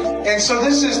Creator. And so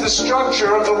this is the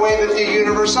structure of the way that the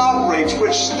universe operates,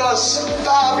 which does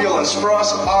fabulous for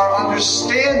us, our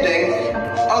understanding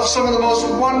of some of the most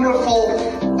wonderful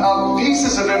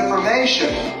pieces of information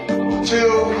to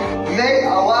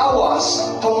allow us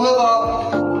to live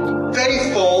a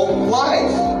faithful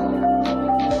life.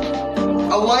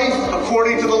 A life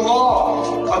according to the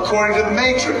law, according to the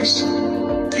matrix.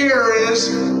 Here is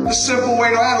the simple way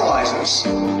to analyze this.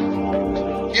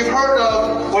 You've heard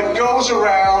of what goes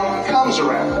around comes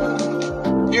around.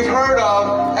 You've heard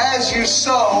of as you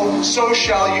sow, so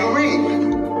shall you reap.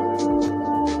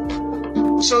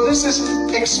 So this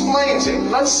explains it.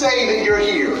 Let's say that you're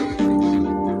here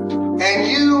and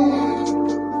you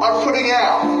are putting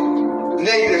out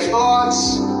negative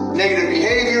thoughts, negative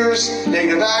behaviors,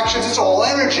 negative actions. It's all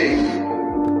energy.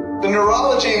 The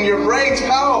neurology in your brain's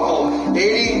powerful.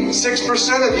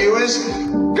 86% of you is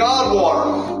God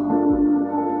water.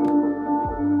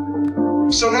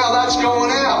 So now that's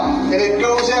going out, and it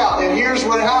goes out, and here's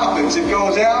what happens. It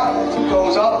goes out,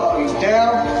 goes up and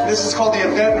down. This is called the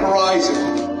event horizon.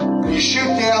 You shoot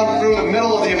down through the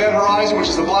middle of the event horizon, which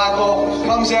is the black hole,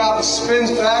 comes out and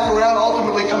spins back around,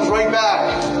 ultimately comes right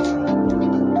back,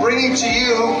 bringing to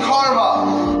you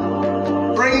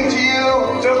karma, bringing to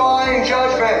you divine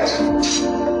judgment.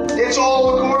 It's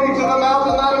all according to the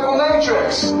mathematical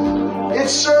matrix.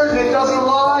 It's certain, it doesn't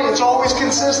lie, it's always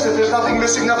consistent, there's nothing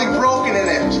missing, nothing broken in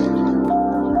it.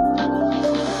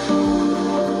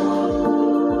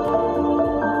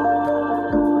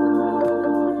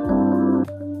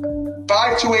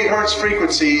 Five to 8 hertz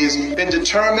frequency has been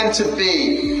determined to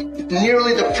be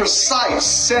nearly the precise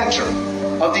center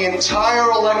of the entire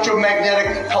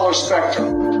electromagnetic color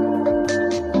spectrum.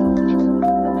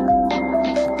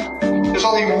 There's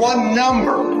only one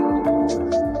number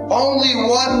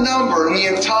in the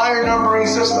entire numbering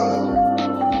system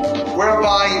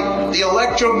whereby the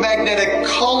electromagnetic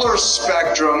color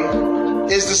spectrum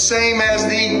is the same as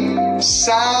the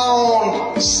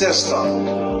sound system.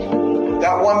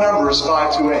 That one number is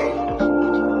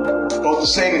 528. Both the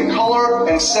same in color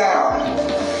and sound.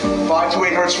 5 to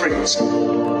 8 hertz frequency.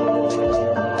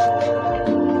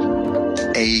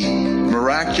 A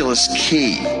miraculous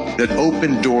key that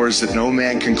opened doors that no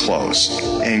man can close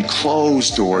and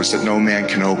closed doors that no man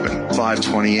can open.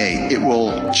 528. It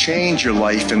will change your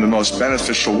life in the most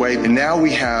beneficial way. And now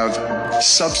we have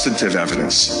substantive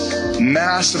evidence,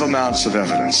 massive amounts of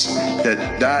evidence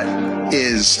that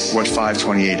is what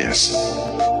 528 is.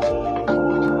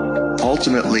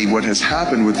 Ultimately, what has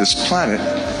happened with this planet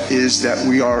is that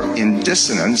we are in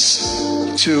dissonance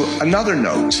to another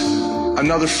note,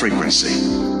 another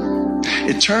frequency.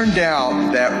 It turned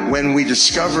out that when we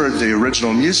discovered the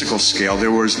original musical scale,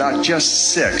 there was not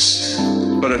just 6,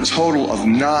 but a total of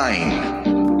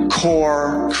 9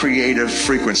 core creative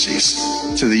frequencies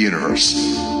to the universe.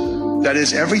 That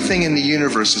is, everything in the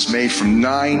universe is made from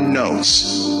 9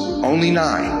 notes, only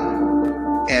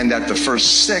 9. And that the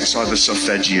first 6 are the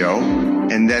solfeggio,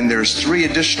 and then there's 3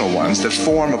 additional ones that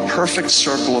form a perfect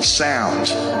circle of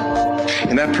sound.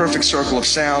 And that perfect circle of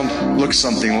sound looks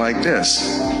something like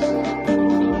this.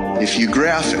 If you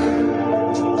graph it.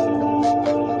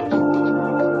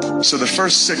 So the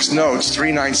first 6 notes,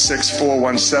 396,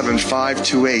 417,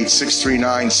 528,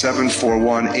 639,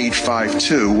 741,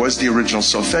 852, was the original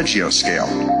solfeggio scale.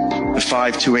 The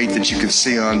 528 that you can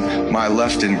see on my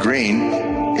left in green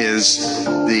is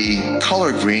the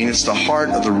color green. It's the heart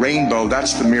of the rainbow.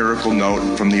 That's the miracle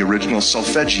note from the original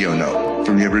solfeggio note,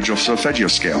 from the original solfeggio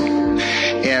scale.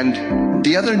 And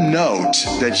the other note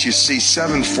that you see,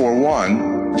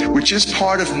 741, which is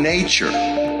part of nature,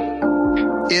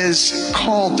 is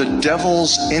called the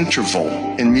devil's interval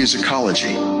in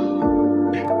musicology.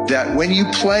 That when you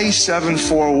play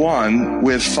 741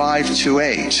 with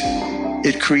 528,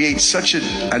 it creates such an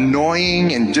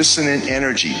annoying and dissonant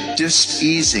energy,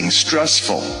 diseasing,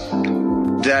 stressful,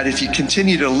 that if you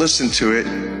continue to listen to it,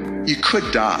 you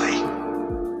could die.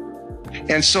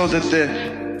 And so that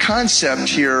the concept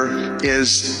here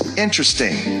is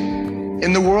interesting.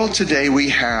 In the world today, we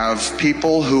have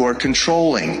people who are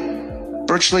controlling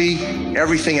virtually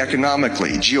everything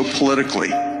economically,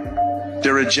 geopolitically.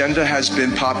 Their agenda has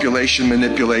been population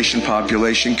manipulation,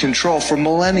 population control for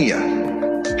millennia.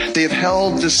 They have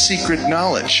held the secret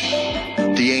knowledge,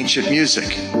 the ancient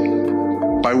music,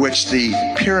 by which the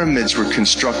pyramids were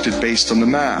constructed based on the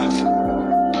math.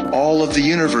 All of the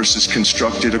universe is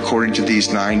constructed according to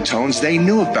these 9 tones. They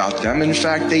knew about them. In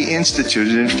fact, they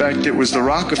instituted. In fact, it was the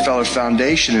Rockefeller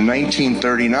Foundation in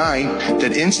 1939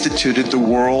 that instituted the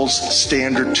world's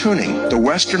standard tuning. The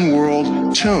Western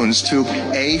world tunes to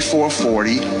a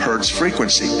 440 hertz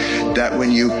frequency. That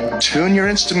when you tune your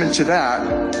instrument to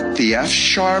that, the F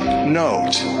sharp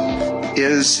note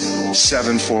is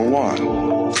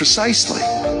 741. Precisely.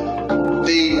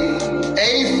 The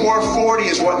A440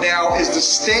 is what now is the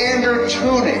standard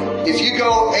tuning. If you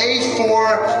go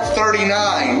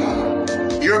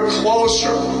A439, you're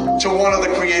closer to one of the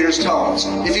Creator's tones.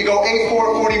 If you go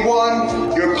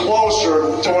A441, you're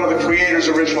closer to one of the Creator's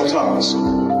original tones.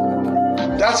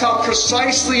 That's how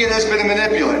precisely it has been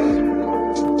manipulated.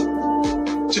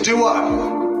 To do what?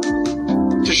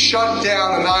 To shut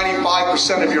down the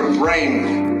 95% of your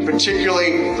brain,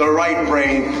 particularly the right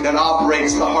brain that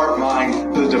operates the heart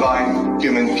mind, the divine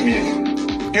human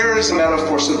community. Here is a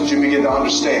metaphor so that you begin to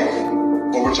understand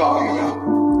what we're talking about.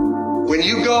 When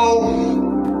you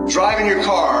go driving your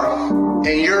car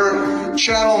and your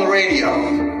channel on the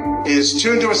radio is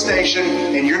tuned to a station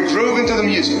and you're grooving to the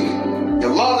music, you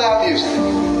love that music.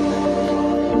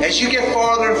 As you get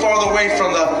farther and farther away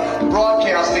from the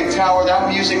broadcasting tower, that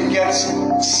music gets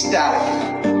static.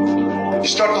 You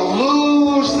start to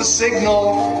lose the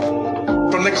signal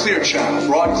from the clear channel,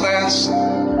 broadcast,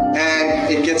 and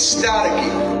it gets staticky.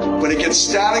 When it gets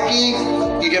staticky,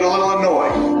 you get a little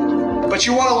annoyed. But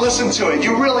you want to listen to it.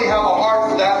 You really have a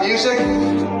heart for that music,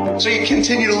 so you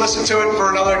continue to listen to it for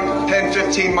another 10,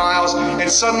 15 miles, and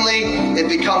suddenly it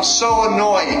becomes so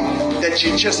annoying that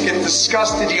you just get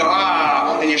disgusted, you go,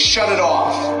 and you shut it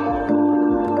off.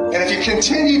 And if you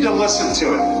continue to listen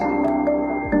to it,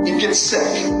 you get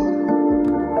sick.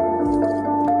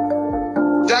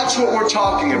 That's what we're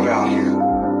talking about here.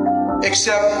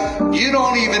 Except you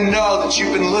don't even know that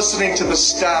you've been listening to the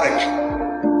static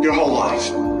your whole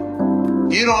life.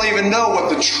 You don't even know what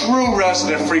the true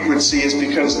resonant frequency is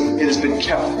because it has been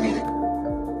kept from you.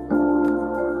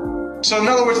 So in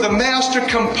other words, the master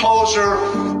composer,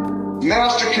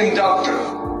 master conductor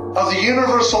of the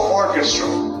Universal Orchestra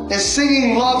is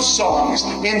singing love songs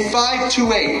in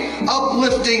 5/8,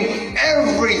 uplifting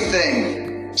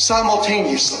everything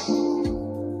simultaneously.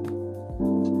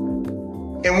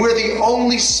 And we're the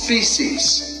only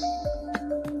species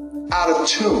out of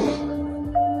tune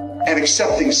and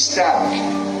accepting static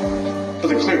for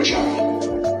the clear channel.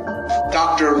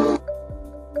 Dr.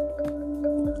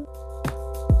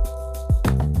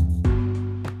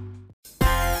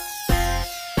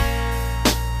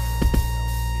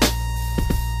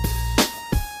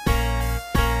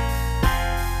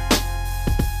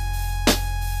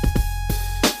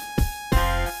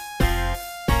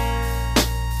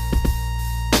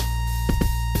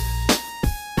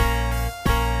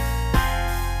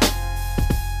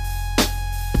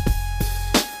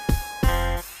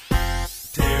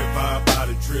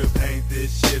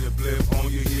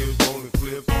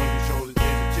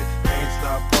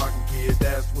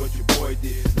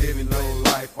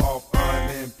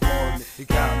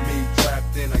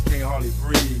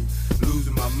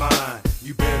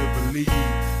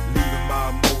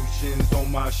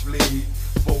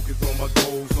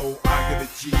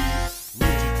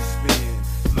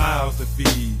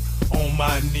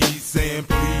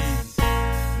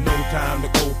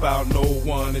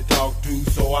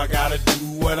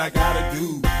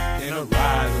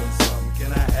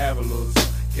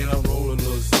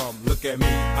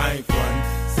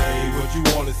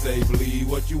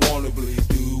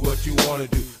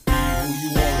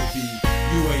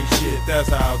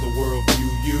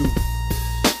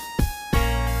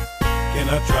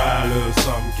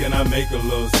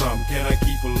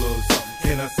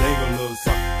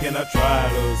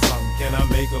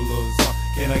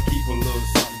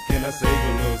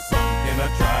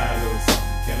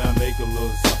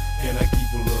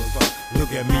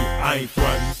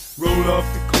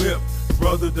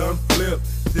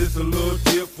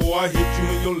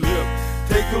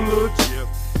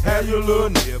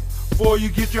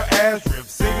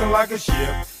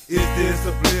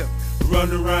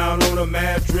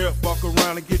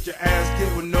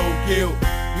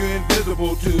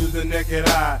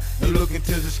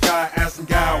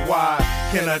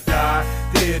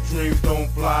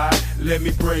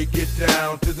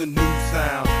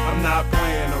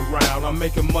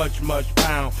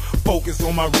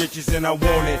 And I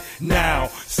want it now.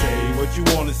 Say what you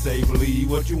want to say, believe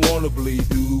what you want to believe,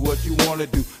 do what you want to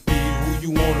do, be who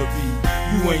you want to be.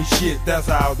 You ain't shit, that's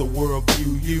how the world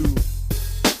view you.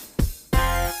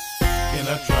 Can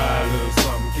I try a little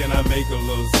something? Can I make a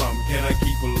little something? Can I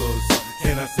keep a little something?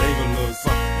 Can I save a little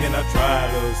something? Can I try a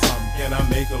little something? Can I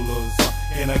make a little something?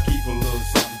 Can I keep a little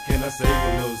something? Can I save a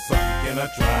little something? Can I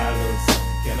try a little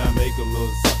something? Can I make a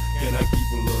little something? Can I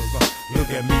keep a little something? Look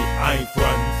at me, I ain't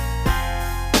frontin'.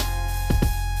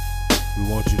 We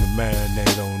want you to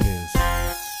marinate on this.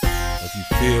 If you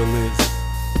feel this,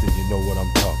 then you know what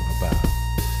I'm talking about.